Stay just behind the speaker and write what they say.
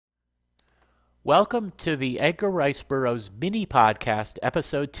Welcome to the Edgar Rice Burroughs mini podcast,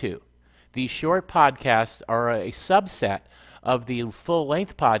 episode 2. These short podcasts are a subset of the full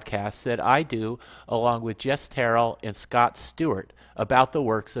length podcasts that I do along with Jess Terrell and Scott Stewart about the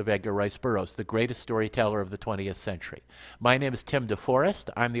works of Edgar Rice Burroughs, the greatest storyteller of the 20th century. My name is Tim DeForest.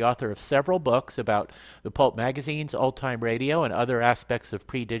 I'm the author of several books about the pulp magazines, old time radio, and other aspects of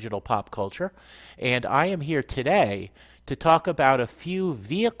pre-digital pop culture. And I am here today to talk about a few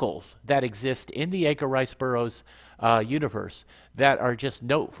vehicles that exist in the Edgar Rice Burroughs universe that are just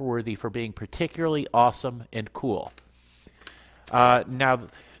noteworthy for being particularly awesome and cool. Now,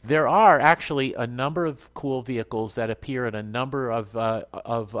 there are actually a number of cool vehicles that appear in a number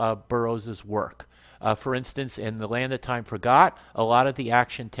of Burroughs' work. For instance, in The Land That Time Forgot, a lot of the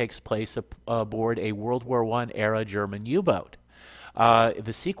action takes place aboard a World War I era German U-boat.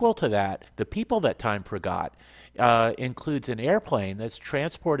 The sequel to that, The People That Time Forgot, includes an airplane that's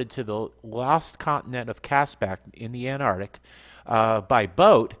transported to the lost continent of Caspak in the Antarctic by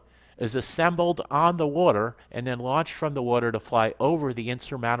boat, is assembled on the water, and then launched from the water to fly over the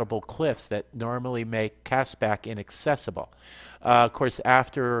insurmountable cliffs that normally make Caspak inaccessible. Of course,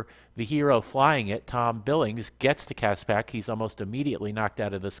 after the hero flying it, Tom Billings, gets to Caspak, he's almost immediately knocked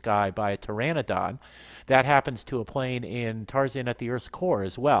out of the sky by a pteranodon. That happens to a plane in Tarzan at the Earth's Core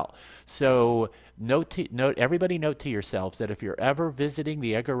as well. So everybody note to yourselves that if you're ever visiting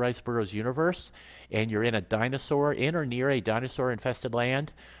the Edgar Rice Burroughs universe and you're in or near a dinosaur-infested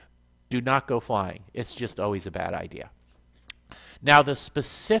land, do not go flying. It's just always a bad idea. Now, the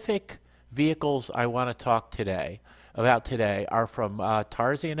specific vehicles I want to talk about today are from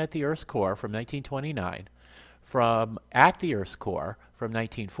Tarzan at the Earth's Core from 1929, from At the Earth's Core from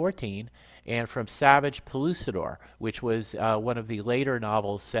 1914, and from Savage Pellucidor, which was one of the later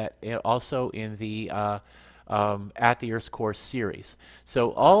novels set also in the At the Earth's Core series.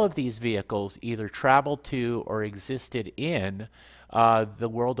 So all of these vehicles either traveled to or existed in the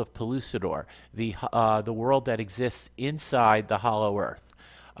world of Pellucidor, the world that exists inside the Hollow Earth.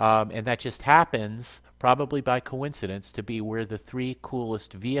 And that just happens, probably by coincidence, to be where the three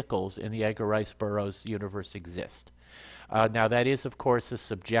coolest vehicles in the Edgar Rice Burroughs universe exist. Now, that is, of course, a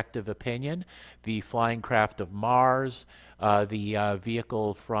subjective opinion. The flying craft of Mars, the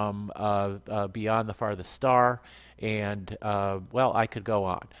vehicle from Beyond the Farthest Star, and, well, I could go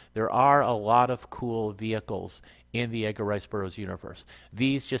on. There are a lot of cool vehicles in the Edgar Rice Burroughs universe.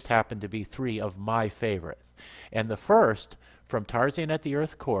 These just happen to be three of my favorites. And the first, from Tarzan at the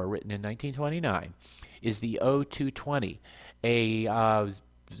Earth's Core, written in 1929, is the O-220, a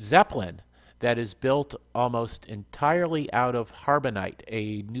zeppelin that is built almost entirely out of carbonite,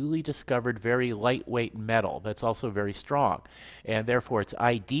 a newly discovered very lightweight metal that's also very strong. And therefore, it's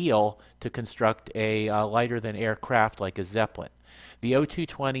ideal to construct a lighter-than-air craft like a zeppelin. The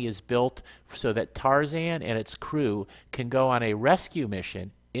O-220 is built so that Tarzan and its crew can go on a rescue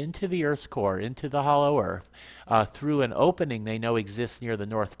mission into the Earth's core, into the Hollow Earth, through an opening they know exists near the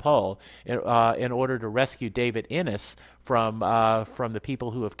North Pole, in order to rescue David Innes from the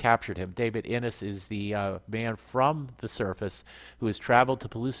people who have captured him. David Innes is the man from the surface who has traveled to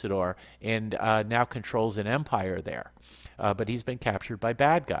Pellucidor and now controls an empire there. But he's been captured by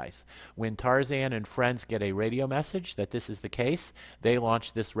bad guys. When Tarzan and friends get a radio message that this is the case, they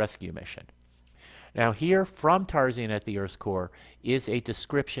launch this rescue mission. Now, here from Tarzan at the Earth's Core is a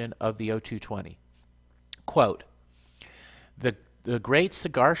description of the O-220. Quote, the great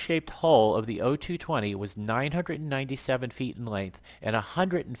cigar-shaped hull of the O-220 was 997 feet in length and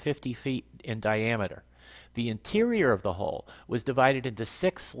 150 feet in diameter. The interior of the hull was divided into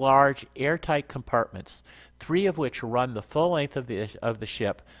 6 large airtight compartments, 3 of which run the full length of the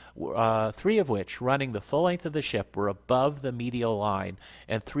ship, 3 of which running the full length of the ship were above the medial line,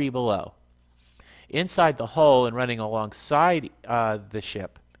 and 3 below. Inside the hull and running alongside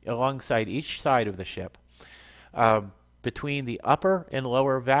each side of the ship, between the upper and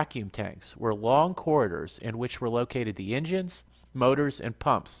lower vacuum tanks were long corridors in which were located the engines, motors, and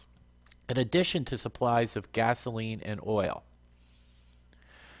pumps, in addition to supplies of gasoline and oil.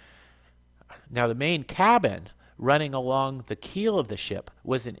 Now, the main cabin running along the keel of the ship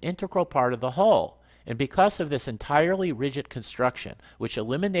was an integral part of the hull. And because of this entirely rigid construction, which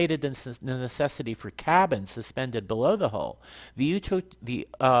eliminated the necessity for cabins suspended below the hull, the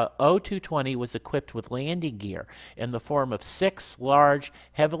O-220 was equipped with landing gear in the form of 6 large,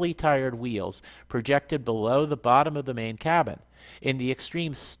 heavily tired wheels projected below the bottom of the main cabin. In the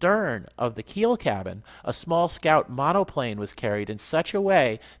extreme stern of the keel cabin, a small scout monoplane was carried in such a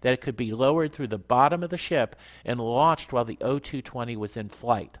way that it could be lowered through the bottom of the ship and launched while the O-220 was in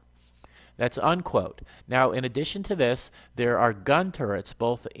flight. That's unquote. Now, in addition to this, there are gun turrets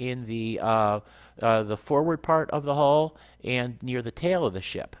both in the forward part of the hull and near the tail of the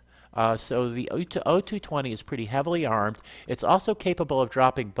ship. So the O-220 is pretty heavily armed. It's also capable of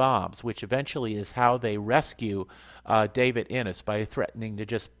dropping bombs, which eventually is how they rescue David Innes, by threatening to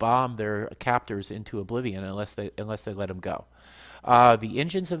just bomb their captors into oblivion unless they let him go. The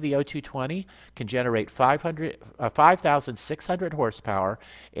engines of the O-220 can generate 5,600 horsepower,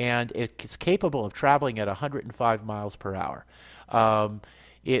 and it's capable of traveling at 105 miles per hour.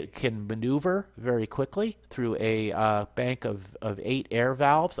 It can maneuver very quickly through a bank of 8 air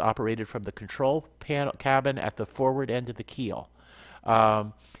valves operated from the control cabin at the forward end of the keel.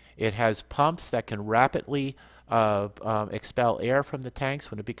 It has pumps that can rapidly expel air from the tanks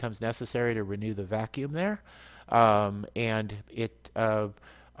when it becomes necessary to renew the vacuum there. And it's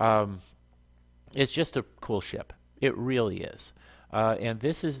just a cool ship. It really is. And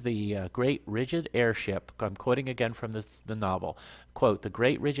this is the Great Rigid Airship. I'm quoting again from the novel. Quote, "The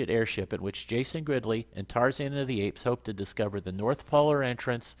Great Rigid Airship in which Jason Gridley and Tarzan of the Apes hoped to discover the North Polar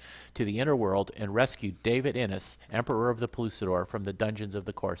entrance to the inner world and rescue David Innes, Emperor of the Pellucidor, from the dungeons of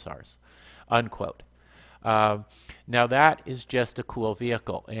the Corsairs." Unquote. Now that is just a cool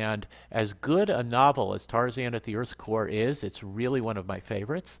vehicle, and as good a novel as Tarzan at the Earth's Core is, it's really one of my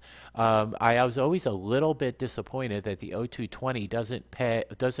favorites. I was always a little bit disappointed that the O-220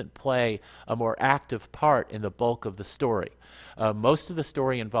 doesn't play a more active part in the bulk of the story. Most of the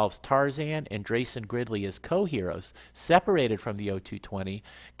story involves Tarzan and Jason Gridley as co-heroes, separated from the O-220,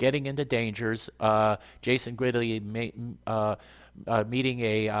 getting into dangers. Jason Gridley meeting a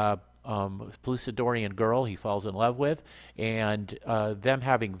Pellucidorian girl he falls in love with, and them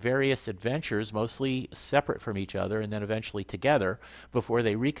having various adventures, mostly separate from each other and then eventually together, before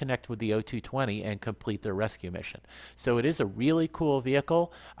they reconnect with the O-220 and complete their rescue mission. So it is a really cool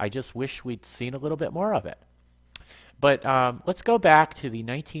vehicle. I just wish we'd seen a little bit more of it. But let's go back to the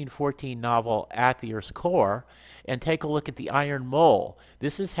 1914 novel At the Earth's Core and take a look at the Iron Mole.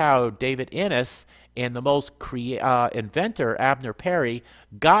 This is how David Innes and the mole's inventor, Abner Perry,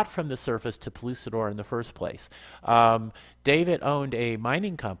 got from the surface to Pellucidor in the first place. David owned a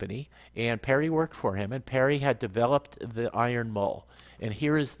mining company, and Perry worked for him, and Perry had developed the Iron Mole. And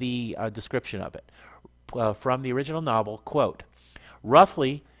here is the description of it from the original novel, quote,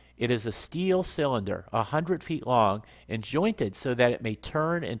 "Roughly, it is a steel cylinder, 100 feet long, and jointed so that it may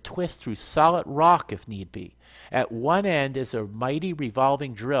turn and twist through solid rock if need be. At one end is a mighty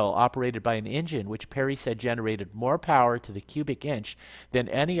revolving drill operated by an engine which Perry said generated more power to the cubic inch than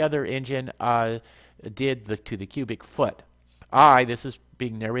any other engine did to the cubic foot. This is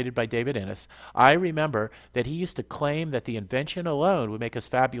being narrated by David Innes, I remember that he used to claim that the invention alone would make us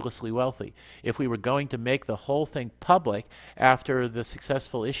fabulously wealthy if we were going to make the whole thing public after the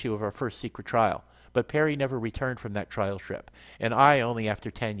successful issue of our first secret trial. But Perry never returned from that trial trip, and I only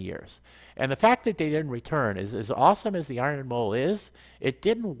after 10 years. And the fact that they didn't return is as awesome as the Iron Mole is, it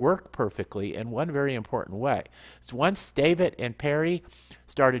didn't work perfectly in one very important way. So once David and Perry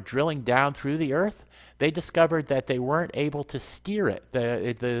started drilling down through the Earth, they discovered that they weren't able to steer it.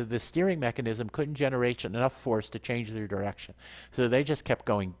 The steering mechanism couldn't generate enough force to change their direction. So they just kept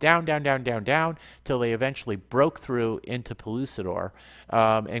going down, down, down, down, down, till they eventually broke through into Pellucidor,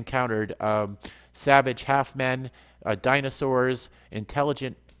 encountered savage half-men, dinosaurs,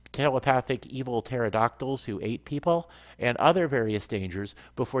 intelligent telepathic evil pterodactyls who ate people, and other various dangers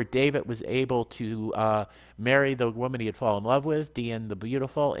before David was able to marry the woman he had fallen in love with, Dian the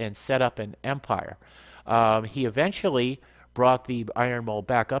Beautiful, and set up an empire. He eventually brought the Iron Mole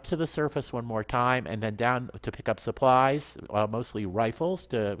back up to the surface one more time and then down to pick up supplies, mostly rifles,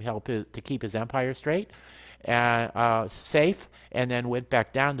 to help to keep his empire straight and safe, and then went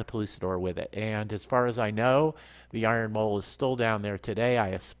back down to Pellucidor with it. And as far as I know, the Iron Mole is still down there today.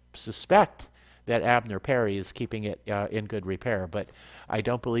 I suspect that Abner Perry is keeping it in good repair, but I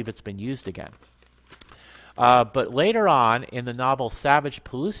don't believe it's been used again. But later on in the novel Savage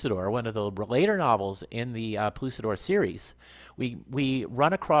Pellucidor, one of the later novels in the Pellucidor series, we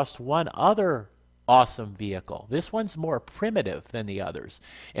run across one other awesome vehicle. This one's more primitive than the others,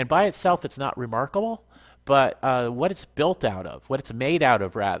 and by itself it's not remarkable, but what it's built out of, what it's made out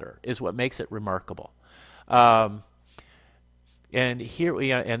of rather, is what makes it remarkable. And here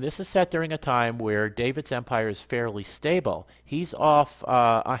and this is set during a time where David's empire is fairly stable. He's off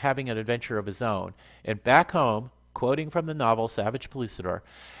having an adventure of his own. And back home, quoting from the novel Savage Pellucidor,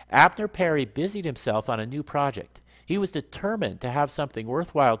 Abner Perry busied himself on a new project. He was determined to have something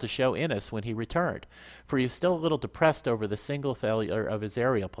worthwhile to show Innes when he returned, for he was still a little depressed over the single failure of his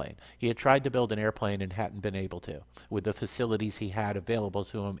aeroplane. He had tried to build an airplane and hadn't been able to, with the facilities he had available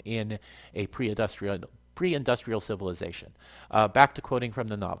to him in a pre-industrial civilization. Back to quoting from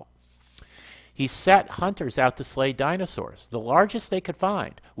the novel. He set hunters out to slay dinosaurs, the largest they could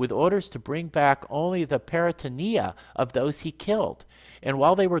find, with orders to bring back only the peritonia of those he killed. And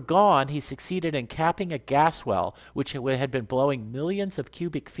while they were gone, he succeeded in capping a gas well, which had been blowing millions of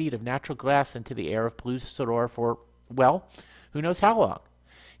cubic feet of natural gas into the air of Plusador for, well, who knows how long.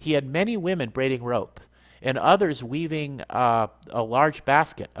 He had many women braiding rope, and others weaving a large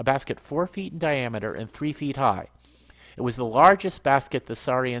basket, a basket 4 feet in diameter and 3 feet high. It was the largest basket the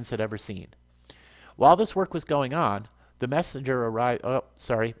Saurians had ever seen. While this work was going on, the messenger arrived. Oh,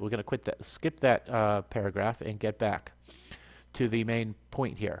 sorry, we're going to skip that paragraph and get back to the main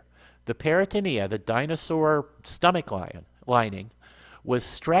point here. The peritonia, the dinosaur stomach lining, was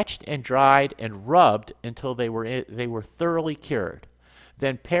stretched and dried and rubbed until they were thoroughly cured.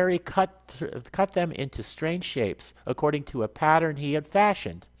 Then Perry cut them into strange shapes according to a pattern he had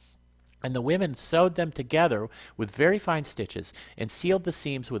fashioned. And the women sewed them together with very fine stitches and sealed the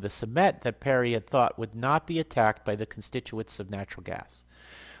seams with a cement that Perry had thought would not be attacked by the constituents of natural gas.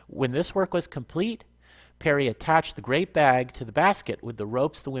 When this work was complete, Perry attached the great bag to the basket with the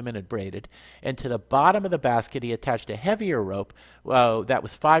ropes the women had braided, and to the bottom of the basket he attached a heavier rope that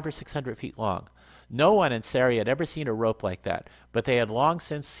was 500 or 600 feet long. No one in Sari had ever seen a rope like that, but they had long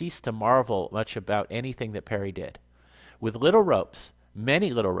since ceased to marvel much about anything that Perry did. With little ropes,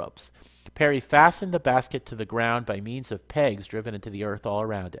 many little ropes, Perry fastened the basket to the ground by means of pegs driven into the earth all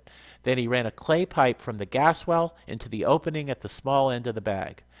around it. Then he ran a clay pipe from the gas well into the opening at the small end of the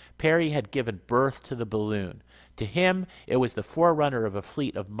bag. Perry had given birth to the balloon. To him, it was the forerunner of a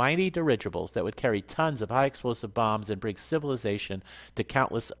fleet of mighty dirigibles that would carry tons of high-explosive bombs and bring civilization to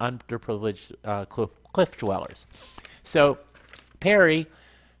countless underprivileged cliff dwellers. So Perry,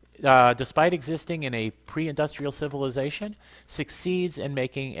 despite existing in a pre-industrial civilization, succeeds in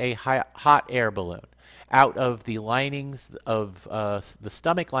making a hot air balloon out of the linings of the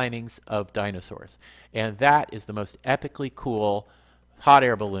stomach linings of dinosaurs. And that is the most epically cool hot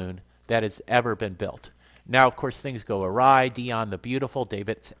air balloon that has ever been built. Now, of course, things go awry. Dion the Beautiful,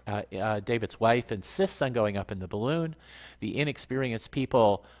 David's wife, insists on going up in the balloon. The inexperienced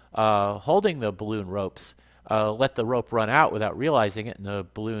people holding the balloon ropes let the rope run out without realizing it, and the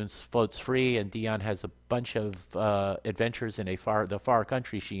balloon floats free, and Dion has a bunch of adventures in the far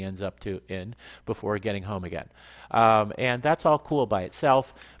country she ends up in before getting home again. And that's all cool by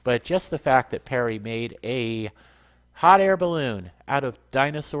itself, but just the fact that Perry made a hot air balloon out of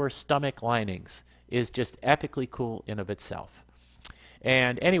dinosaur stomach linings is just epically cool in of itself.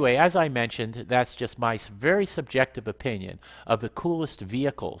 And anyway, as I mentioned, that's just my very subjective opinion of the coolest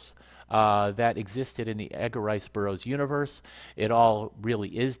vehicles that existed in the Edgar Rice Burroughs universe. It all really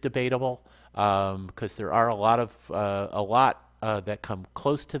is debatable because there are a lot that come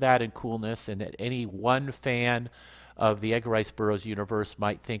close to that in coolness, and that any one fan of the Edgar Rice Burroughs universe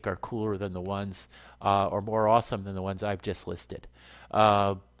might think are cooler than the ones or more awesome than the ones I've just listed.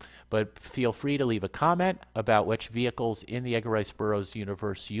 But feel free to leave a comment about which vehicles in the Edgar Rice Burroughs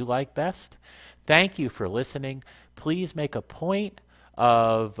universe you like best. Thank you for listening. Please make a point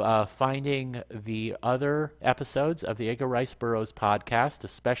of finding the other episodes of the Edgar Rice Burroughs podcast,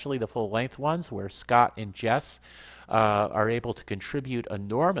 especially the full-length ones where Scott and Jess are able to contribute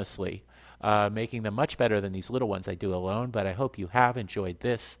enormously, making them much better than these little ones I do alone. But I hope you have enjoyed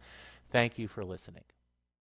this. Thank you for listening.